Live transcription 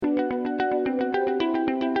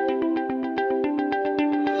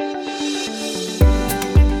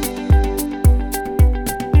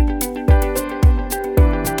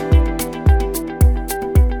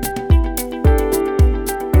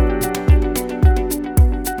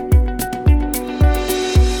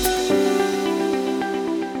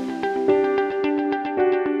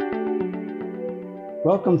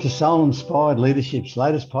Welcome to Soul Inspired Leadership's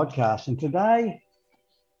latest podcast. And today,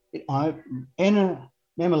 Anna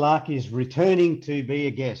Mammalaki is returning to be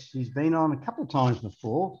a guest. She's been on a couple of times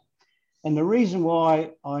before. And the reason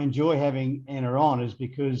why I enjoy having Anna on is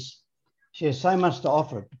because she has so much to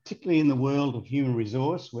offer, particularly in the world of human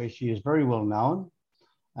resource, where she is very well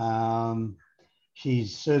known.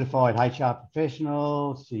 She's certified HR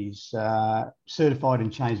professional. She's certified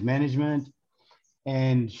in change management.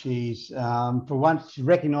 And she's, for once, she's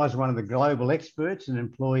recognised as one of the global experts in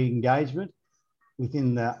employee engagement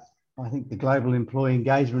within the Global Employee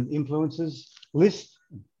Engagement Influencers list.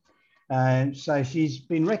 And so she's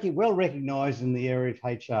been well recognised in the area of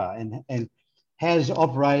HR and has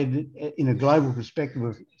operated in a global perspective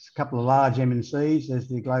with a couple of large MNCs as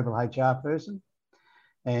the global HR person.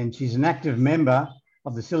 And she's an active member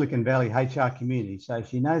of the Silicon Valley HR community. So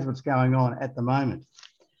she knows what's going on at the moment.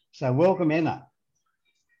 So welcome, Anna.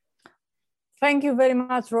 Thank you very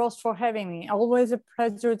much, Ross, for having me. Always a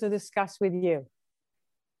pleasure to discuss with you.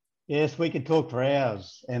 Yes, we could talk for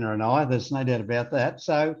hours, Anna and I. There's no doubt about that.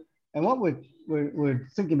 So, and what we're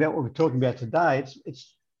thinking about, what we're talking about today,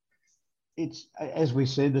 it's as we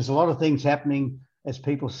said, there's a lot of things happening as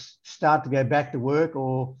people start to go back to work,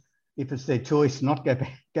 or if it's their choice, not go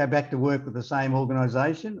back to work with the same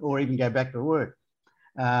organisation, or even go back to work,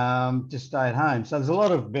 just stay at home. So there's a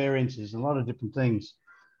lot of variances, a lot of different things,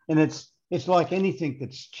 and it's like anything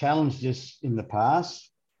that's challenged us in the past.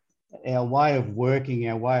 Our way of working,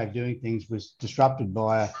 our way of doing things was disrupted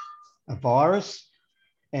by a virus.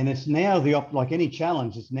 And it's now like any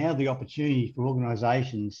challenge, it's now the opportunity for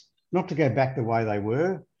organisations not to go back the way they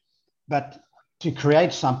were, but to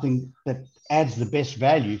create something that adds the best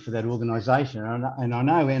value for that organisation. And I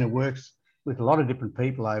know Anna works with a lot of different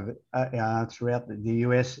people over throughout the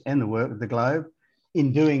US and the globe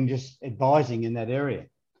in doing just advising in that area.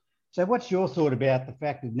 So what's your thought about the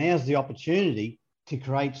fact that now's the opportunity to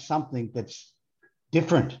create something that's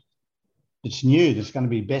different, that's new, that's going to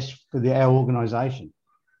be best for our organisation?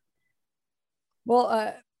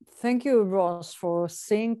 Well, thank you, Ross, for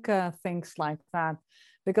seeing things like that,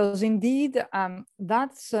 because indeed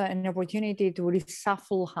that's an opportunity to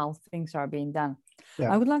reshuffle how things are being done.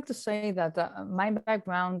 Yeah. I would like to say that my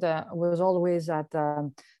background was always at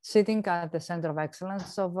sitting at the center of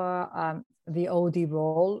excellence of the OD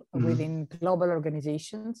role within global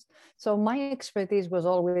organizations. So my expertise was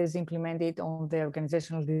always implemented on the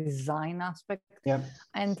organizational design aspect. Yeah.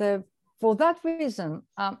 And for that reason,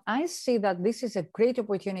 I see that this is a great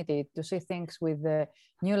opportunity to see things with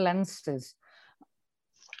new lenses.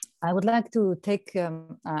 I would like to take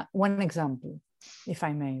one example, if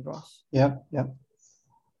I may, Ross. Yeah, yeah.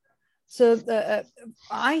 So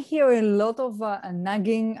I hear a lot of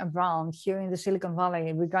nagging around here in the Silicon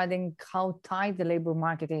Valley regarding how tight the labor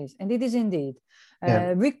market is. And it is indeed.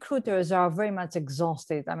 Recruiters are very much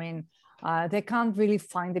exhausted. I mean, they can't really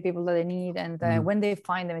find the people that they need. And when they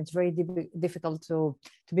find them, it's very difficult to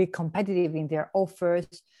be competitive in their offers.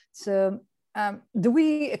 So do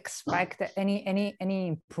we expect any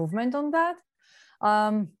improvement on that?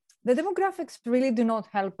 The demographics really do not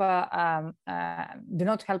help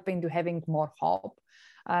into having more hope.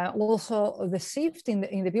 Also, the shift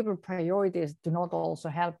in the people priorities do not also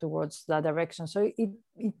help towards that direction. So it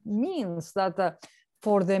means that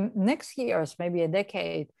for the next years, maybe a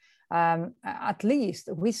decade, at least,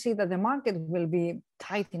 we see that the market will be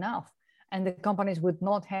tight enough, and the companies would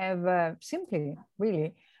not have simply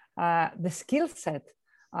really the skill set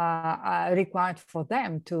required for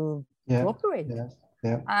them to operate. Yeah.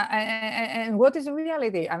 Yeah. And what is the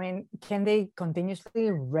reality? I mean, can they continuously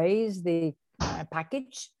raise the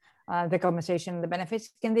package, the compensation, the benefits?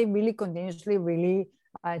 Can they really continuously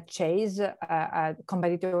chase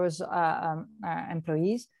competitors'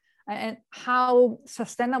 employees? And how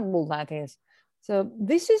sustainable that is? So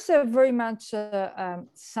this is very much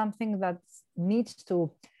something that needs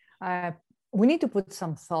to, we need to put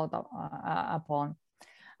some thought upon.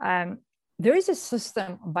 There is a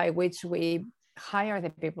system by which we hire the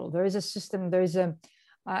people. There is a system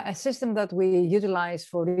that we utilize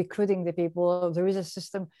for recruiting the people. There is a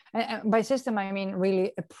system, and by system I mean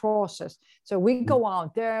really a process. So we go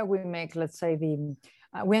out there, we make, let's say,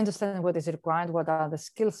 we understand what is required, what are the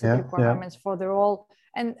skills requirements for the role,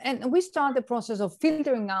 and we start the process of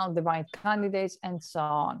filtering out the right candidates and so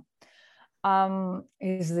on.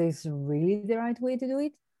 Is this really the right way to do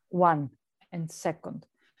it? One. And second,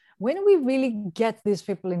 when we really get these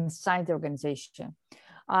people inside the organization,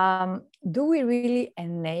 do we really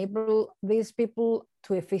enable these people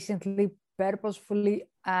to efficiently, purposefully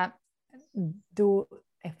do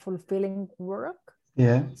a fulfilling work?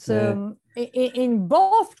 Yeah. So in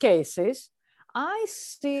both cases, I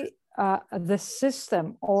see the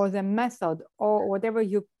system or the method or whatever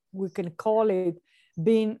we can call it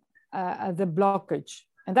being the blockage.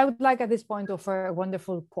 And I would like at this point to offer a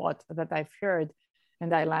wonderful quote that I've heard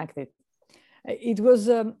and I liked it. It was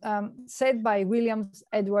said by William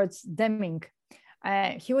Edwards Deming.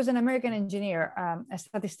 He was an American engineer, a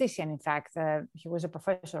statistician, in fact. He was a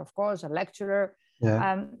professor, of course, a lecturer.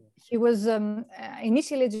 Yeah. He was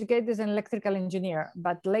initially educated as an electrical engineer,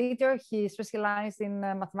 but later he specialized in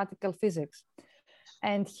mathematical physics.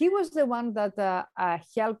 And he was the one that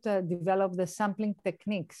helped develop the sampling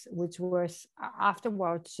techniques, which were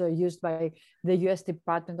afterwards used by the US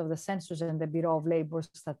Department of the Census and the Bureau of Labor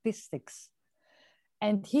Statistics.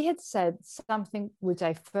 And he had said something which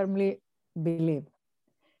I firmly believe.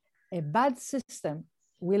 A bad system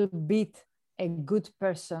will beat a good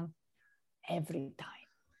person every time.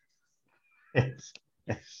 Yes,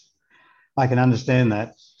 yes. I can understand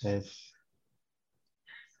that. Yes.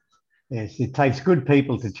 Yes, it takes good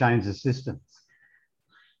people to change the system.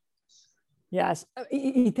 Yes,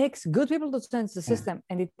 it takes good people to change the system,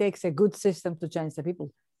 and it takes a good system to change the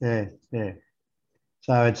people. Yeah, yeah.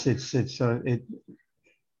 So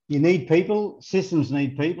you need people, systems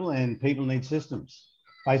need people, and people need systems.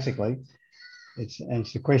 Basically, it's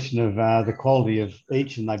a question of the quality of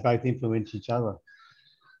each, and they both influence each other.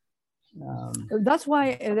 That's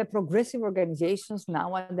why the progressive organizations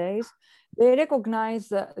nowadays, they recognize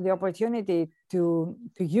the opportunity to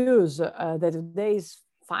use the today's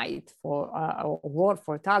fight for war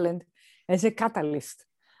for talent as a catalyst.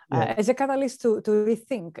 As a catalyst to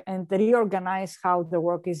rethink and reorganize how the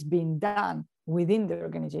work is being done within the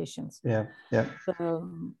organizations. Yeah, yeah. So,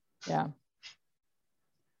 yeah.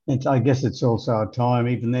 I guess it's also a time,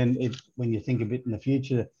 even then, when you think of it in the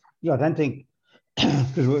future, I don't think,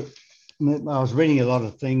 because I was reading a lot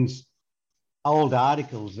of things, old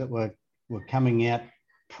articles that were coming out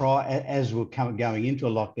as we're going into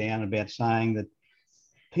a lockdown about saying that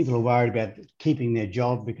people are worried about keeping their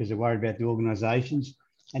job because they're worried about the organisations.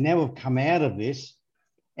 And now we've come out of this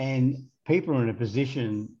and people are in a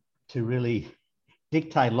position to really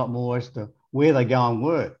dictate a lot more as to where they go and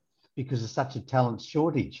work because there's such a talent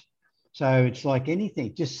shortage. So it's like anything,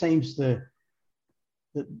 it just seems the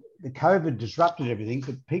COVID disrupted everything,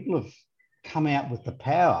 but people have come out with the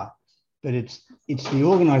power, but it's the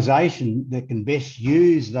organisation that can best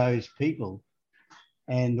use those people,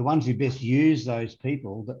 and the ones who best use those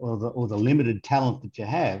people or the limited talent that you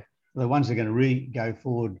have are the ones that are going to really go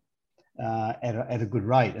forward at a good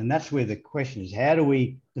rate. And that's where the question is, how do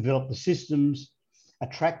we develop the systems,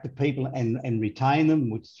 attract the people and retain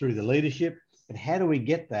them through the leadership, but how do we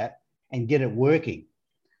get that and get it working?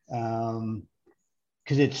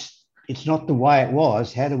 Because it's not the way it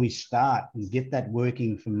was. How do we start and get that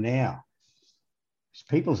working from now?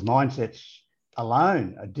 People's mindsets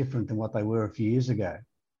alone are different than what they were a few years ago.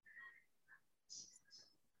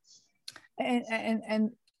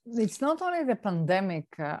 And it's not only the pandemic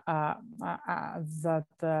that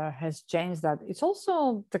has changed that, it's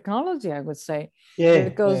also technology, I would say. Yeah.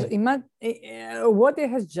 Because what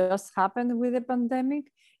has just happened with the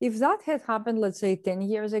pandemic, if that had happened, let's say 10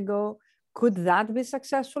 years ago, could that be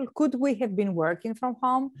successful? Could we have been working from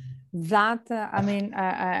home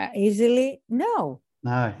easily? No.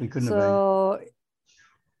 No, we couldn't have been.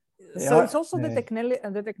 So it's also the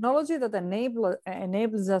technology that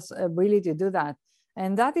enables us really to do that.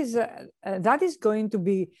 And that is going to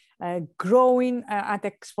be growing at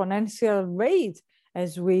exponential rate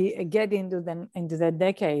as we get into the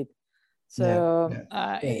decade. So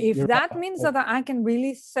if that means that I can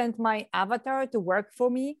really send my avatar to work for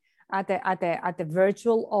me at a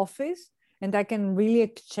virtual office, and I can really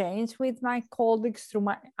exchange with my colleagues through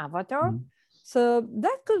my avatar. Mm-hmm. So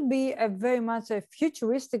that could be a very much a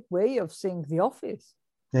futuristic way of seeing the office.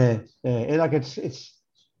 Yeah. Like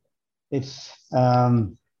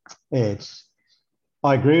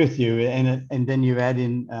I agree with you, and then you add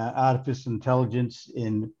in artificial intelligence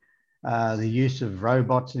in the use of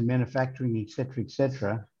robots in manufacturing, etc.,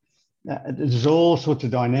 etc. There's all sorts of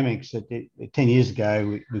dynamics that 10 years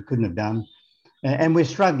ago we couldn't have done, and we're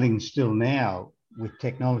struggling still now with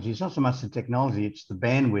technology. It's not so much the technology; it's the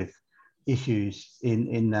bandwidth issues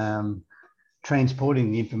in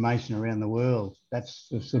transporting the information around the world.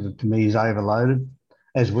 That's sort of, to me, is overloaded.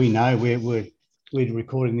 As we know, we're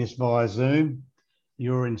recording this via Zoom.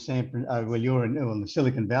 You're in you're in the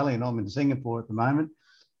Silicon Valley, and I'm in Singapore at the moment.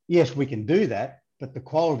 Yes, we can do that, but the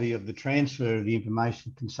quality of the transfer of the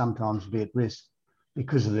information can sometimes be at risk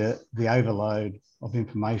because of the overload of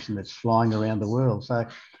information that's flying around the world. So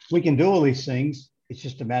we can do all these things. It's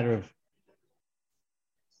just a matter of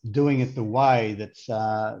doing it the way that's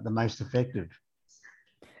the most effective.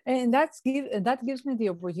 And that gives me the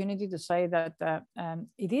opportunity to say that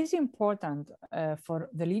it is important for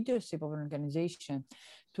the leadership of an organization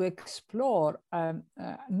to explore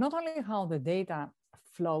not only how the data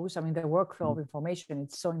flows, I mean, the workflow of information,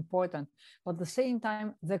 it's so important, but at the same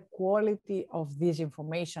time, the quality of this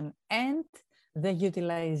information and the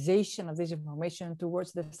utilization of this information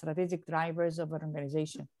towards the strategic drivers of an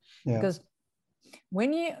organization. Yeah. Because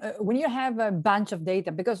when you have a bunch of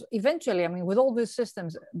data, because eventually, I mean, with all these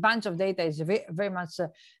systems, bunch of data is very much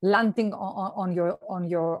landing on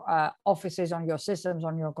your offices, on your systems,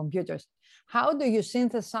 on your computers. How do you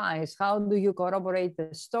synthesize? How do you corroborate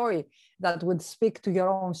the story that would speak to your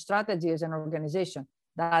own strategy as an organization?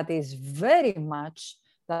 That is very much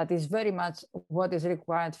what is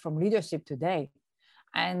required from leadership today.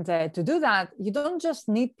 And to do that, you don't just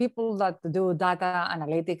need people that do data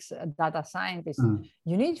analytics, data scientists.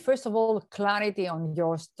 You need, first of all, clarity on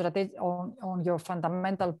your strategy, on your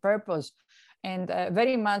fundamental purpose, and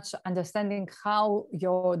very much understanding how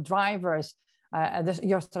your drivers,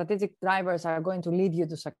 your strategic drivers, are going to lead you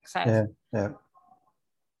to success. Yeah.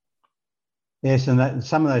 Yes, and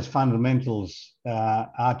some of those fundamentals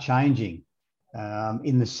are changing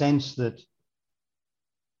in the sense that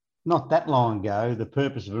not that long ago, the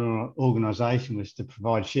purpose of an organisation was to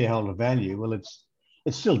provide shareholder value. Well, it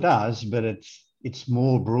still does, but it's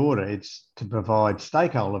more broader. It's to provide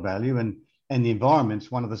stakeholder value, and the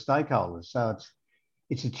environment's one of the stakeholders. So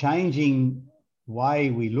it's a changing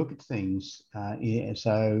way we look at things.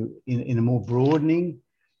 So in a more broadening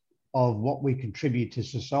of what we contribute to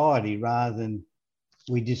society, rather than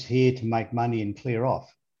we just here to make money and clear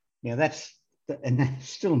off. That's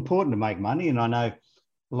still important to make money, and I know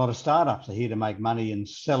a lot of startups are here to make money and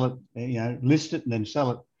sell it, list it and then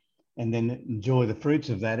sell it and then enjoy the fruits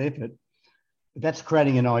of that effort. But that's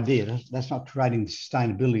creating an idea. That's not creating the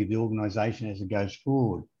sustainability of the organisation as it goes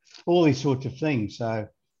forward. All these sorts of things. So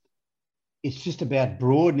it's just about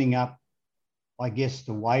broadening up, I guess,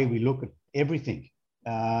 the way we look at everything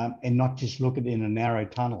and not just look at it in a narrow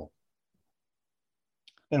tunnel.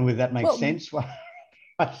 And whether that makes sense.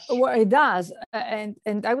 Well, it does. And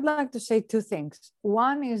I would like to say two things.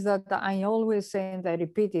 One is that I always say, and I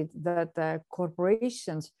repeat it, that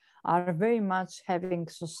corporations are very much having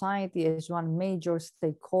society as one major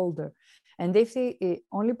stakeholder. And if they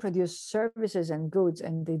only produce services and goods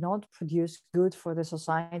and they don't produce good for the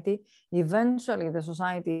society, eventually the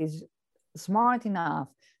society is smart enough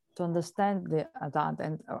to understand that.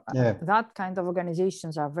 And that kind of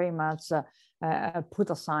organizations are very much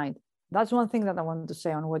put aside. That's one thing that I wanted to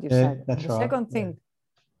say on what you said. That's the second thing,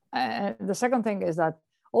 the second thing is that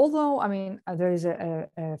although, I mean, there is a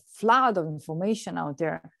flood of information out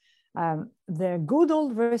there, the good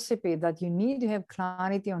old recipe that you need to have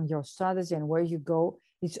clarity on your strategy and where you go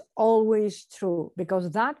is always true,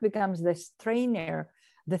 because that becomes the strainer,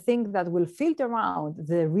 the thing that will filter out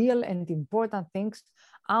the real and important things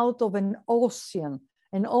out of an ocean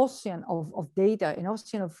of data, an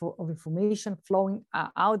ocean of information flowing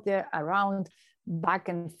out there, around, back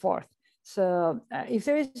and forth. So if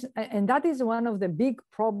there is, and that is one of the big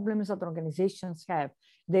problems that organizations have.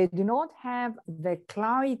 They do not have the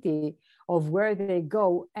clarity of where they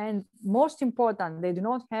go. And most important, they do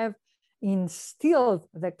not have instilled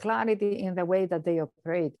the clarity in the way that they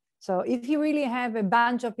operate. So if you really have a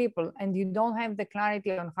bunch of people and you don't have the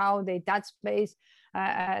clarity on how they touch base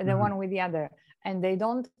the one with the other, and they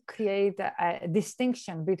don't create a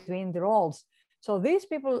distinction between the roles. So these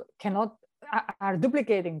people are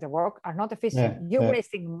duplicating the work, are not efficient. You're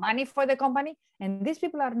wasting money for the company, and these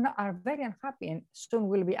people are very unhappy and soon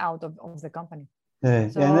will be out of the company. I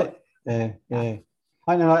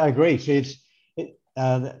agree. So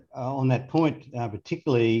on that point,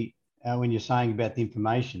 particularly when you're saying about the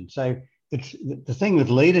information. So the thing with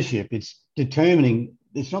leadership, it's determining,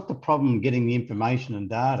 it's not the problem getting the information and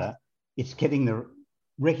data, it's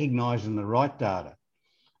recognizing the right data.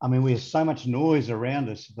 I mean, we have so much noise around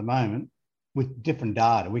us at the moment with different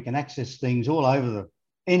data. We can access things all over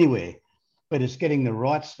anywhere, but it's getting the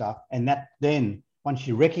right stuff. And that then, once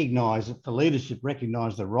you recognize it, for leadership,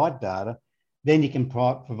 recognize the right data, then you can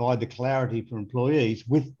provide the clarity for employees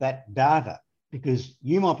with that data, because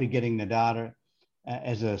you might be getting the data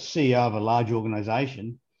as a CEO of a large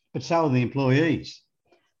organization, but so are the employees.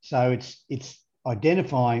 So it's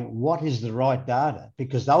identifying what is the right data,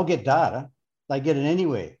 because they'll get data, they get it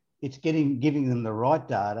anywhere. It's giving them the right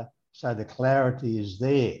data so the clarity is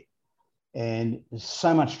there. And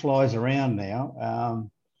so much flies around now.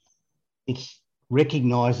 It's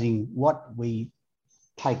recognizing what we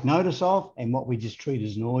take notice of and what we just treat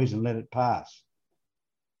as noise and let it pass.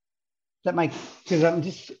 that make, because I'm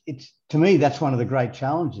just, it's, to me, that's one of the great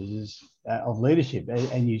challenges of leadership.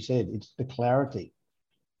 And you said it's the clarity.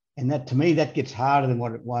 And that, to me, that gets harder than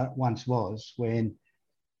what it once was, when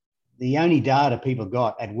the only data people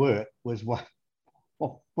got at work was what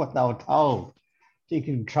they were told. So you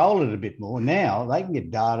can control it a bit more. Now they can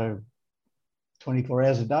get data 24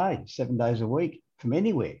 hours a day, 7 days a week from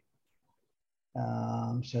anywhere.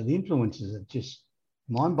 So the influences are just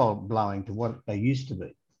mind-blowing to what they used to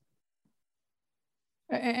be.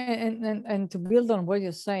 And to build on what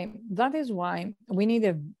you're saying, that is why we need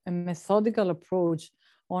a methodical approach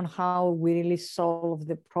on how we really solve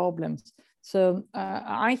the problems. So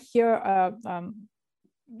I hear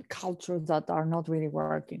cultures that are not really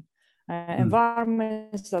working,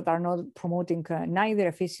 environments that are not promoting neither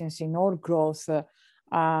efficiency nor growth.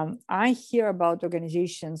 I hear about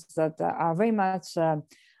organizations that are very much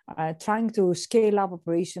trying to scale up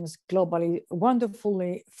operations globally,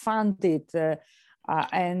 wonderfully funded,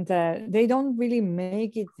 and they don't really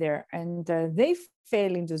make it there, and they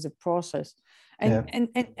fail into the process.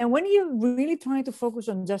 And when you really try to focus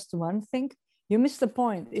on just one thing, you miss the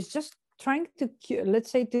point. It's just trying to,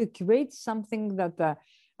 let's say, to create something that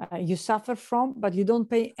you suffer from, but you don't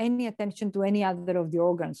pay any attention to any other of the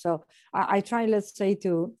organs. So I try, let's say,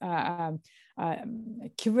 to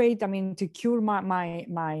curate, I mean, to cure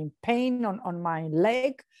my pain on my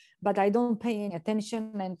leg, but I don't pay any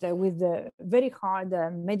attention. And with the very hard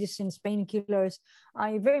medicines, painkillers,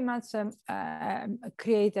 I very much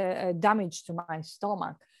create a damage to my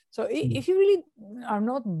stomach. So if you really are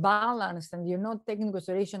not balanced and you're not taking into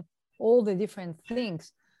consideration all the different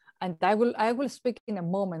things, and I will speak in a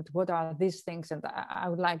moment what are these things, and I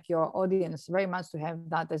would like your audience very much to have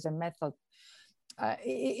that as a method.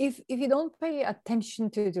 If you don't pay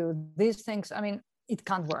attention to these things, I mean, it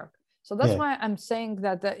can't work. So that's why I'm saying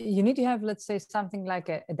that you need to have, let's say, something like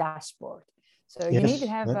a dashboard. So you need to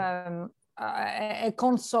have a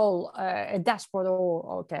console, a dashboard,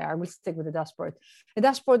 or okay, I will stick with the dashboard, a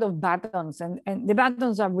dashboard of buttons, and the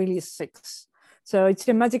buttons are really 6. So it's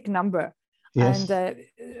a magic number. Yes. And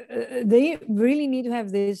they really need to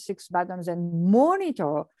have these 6 buttons and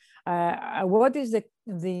monitor what is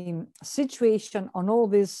the situation on all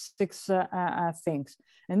these 6 things.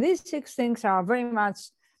 And these 6 things are very much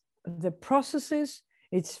the processes.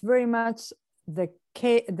 It's very much the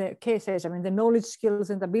cases, I mean, the knowledge, skills,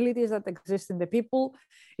 and abilities that exist in the people.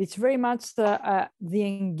 It's very much the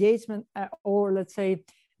engagement, or let's say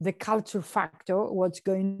the culture factor, what's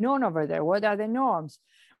going on over there, what are the norms,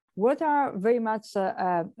 what are very much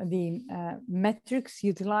the metrics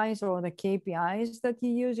utilized, or the KPIs that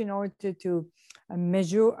you use in order to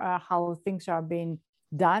measure how things are being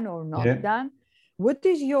done or not done. What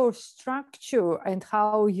is your structure and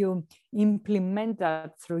how you implement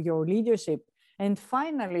that through your leadership? And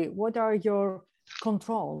finally, what are your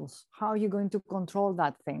controls? How are you going to control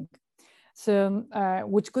that thing? So,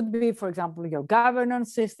 which could be, for example, your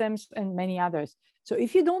governance systems and many others. So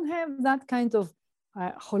if you don't have that kind of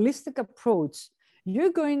holistic approach,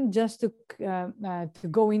 you're going just to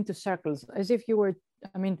go into circles, as if you were,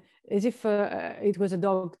 I mean, as if it was a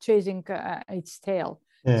dog chasing its tail.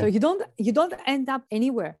 So you don't end up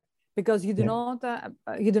anywhere, because you do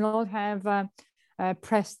not have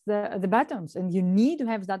pressed the buttons, and you need to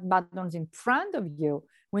have that buttons in front of you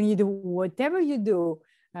when you do whatever you do,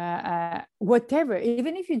 whatever,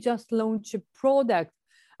 even if you just launch a product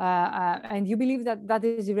and you believe that that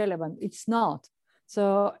is irrelevant, it's not.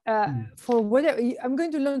 So for whatever, I'm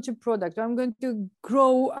going to launch a product, or I'm going to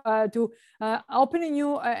grow to open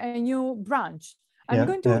a new branch, I'm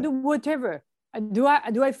going to do whatever. Do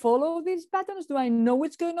I follow these patterns? Do I know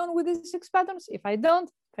what's going on with these 6 patterns? If I don't,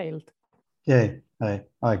 failed. Yeah, I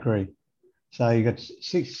agree. So you got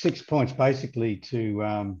six points basically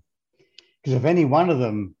to, because if any one of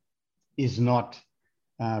them is not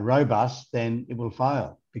robust, then it will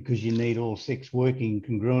fail, because you need all 6 working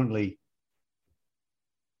congruently.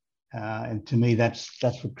 And to me, that's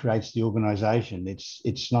what creates the organisation.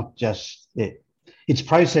 It's not just it's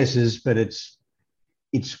processes, but it's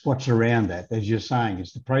what's around that. As you're saying,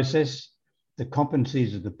 it's the process, the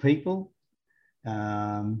competencies of the people,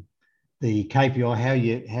 the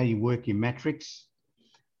KPI, how you work your metrics,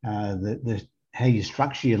 how you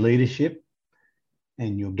structure your leadership,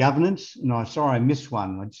 and your governance. And sorry, I missed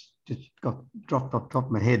one. I just got dropped off the top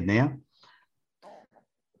of my head now.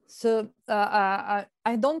 So I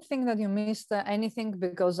don't think that you missed anything,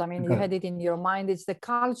 because I mean, you had it in your mind. It's the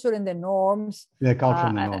culture and the norms. Yeah, culture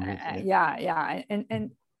and the norms.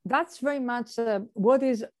 And that's very much what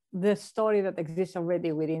is the story that exists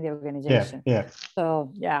already within the organization. Yeah.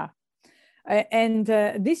 So yeah.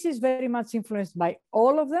 This is very much influenced by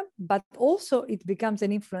all of them, but also it becomes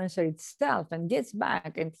an influencer itself and gets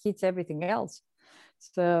back and hits everything else.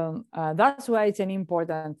 So that's why it's an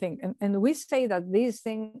important thing. And we say that these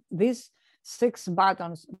 6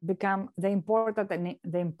 buttons become the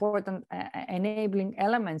important enabling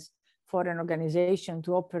elements for an organization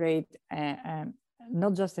to operate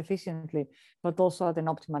not just efficiently, but also at an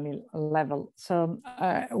optimal level. So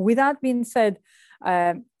with that being said,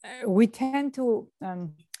 we tend to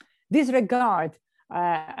disregard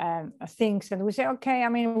things, and we say, okay, I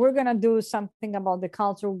mean, we're going to do something about the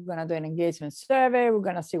culture. We're going to do an engagement survey. We're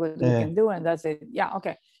going to see what we can do. And that's it. Yeah,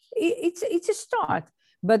 okay. It's a start,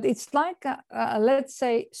 but it's like, let's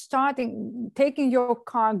say, taking your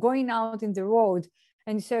car, going out in the road,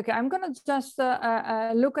 and you say, okay, I'm going to just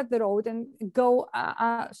look at the road and go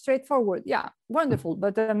straight forward. Yeah, wonderful.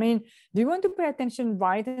 But I mean, do you want to pay attention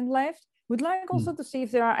right and left? We'd like also to see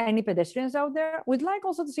if there are any pedestrians out there. We'd like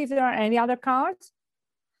also to see if there are any other cars.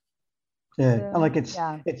 Yeah, like it's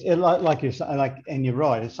like you're like, and you're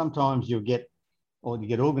right. It's sometimes you get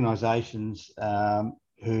organisations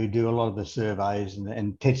who do a lot of the surveys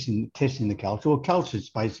and testing the culture. Well, culture is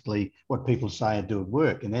basically what people say and do at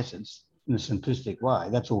work, in essence, in a simplistic way.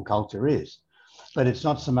 That's all culture is. But it's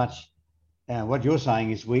not so much what you're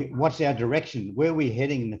saying is what's our direction? Where are we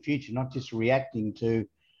heading in the future? Not just reacting to,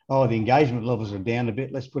 oh, the engagement levels are down a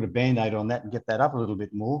bit. Let's put a Band-Aid on that and get that up a little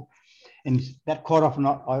bit more. And that quite often,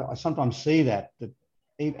 I sometimes see that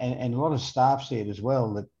and a lot of staff see it as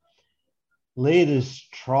well, that leaders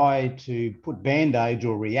try to put Band-Aids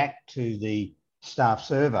or react to the staff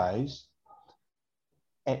surveys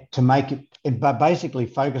to make it, but basically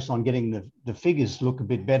focus on getting the figures look a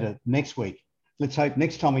bit better next week. Let's hope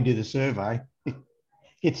next time we do the survey,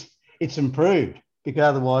 it's improved, because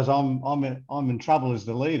otherwise I'm in trouble as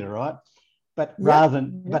the leader, right? But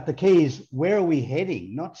but the key is, where are we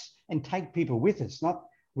heading? And take people with us, not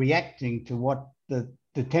reacting to what the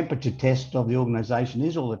temperature test of the organisation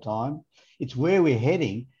is all the time. It's where we're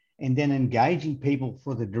heading, and then engaging people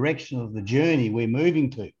for the direction of the journey we're moving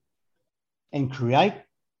to, and create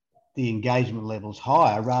the engagement levels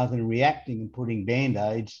higher rather than reacting and putting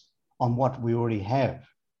Band-Aids on what we already have.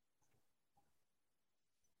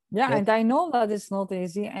 Yeah, and I know that it's not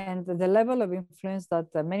easy, and the level of influence that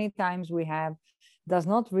many times we have does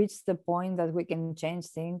not reach the point that we can change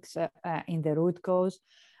things in the root cause.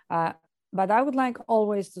 But I would like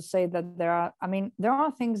always to say that there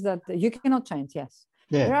are things that you cannot change, yes.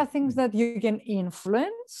 Yeah. There are things that you can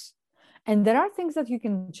influence, and there are things that you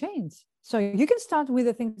can change. So you can start with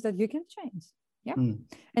the things that you can change. Yeah.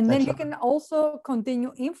 And then you can also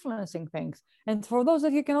continue influencing things. And for those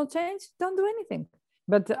that you cannot change, don't do anything.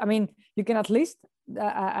 But I mean, you can at least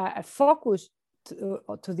focus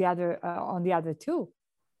to the other on the other two.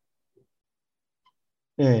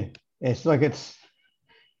 Yeah, it's like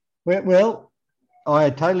well, I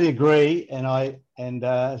totally agree, and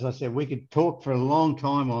as I said, we could talk for a long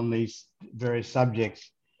time on these various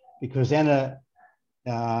subjects, because Anna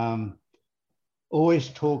always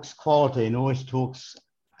talks quality and always talks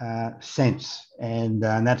sense, and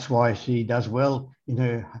that's why she does well in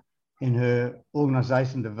her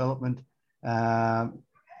organisation development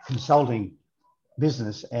consulting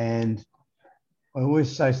business. And I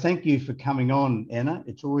always say thank you for coming on, Anna.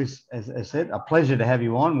 It's always, as I said, a pleasure to have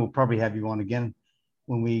you on. We'll probably have you on again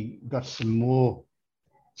when we got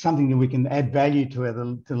something that we can add value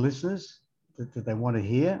to the listeners that they want to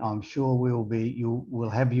hear. I'm sure we'll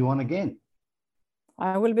have you on again.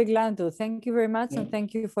 I will be glad to. Thank you very much, and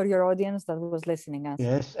thank you for your audience that was listening us.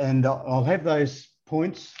 Yes, and I'll have those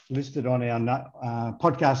points listed on our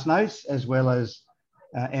podcast notes, as well as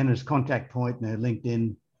Anna's contact point and her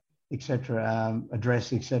LinkedIn, etc.,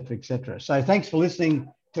 address, etc., etc. So thanks for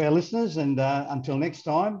listening to our listeners, and until next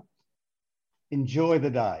time, enjoy the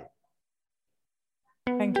day.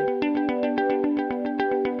 Thank you.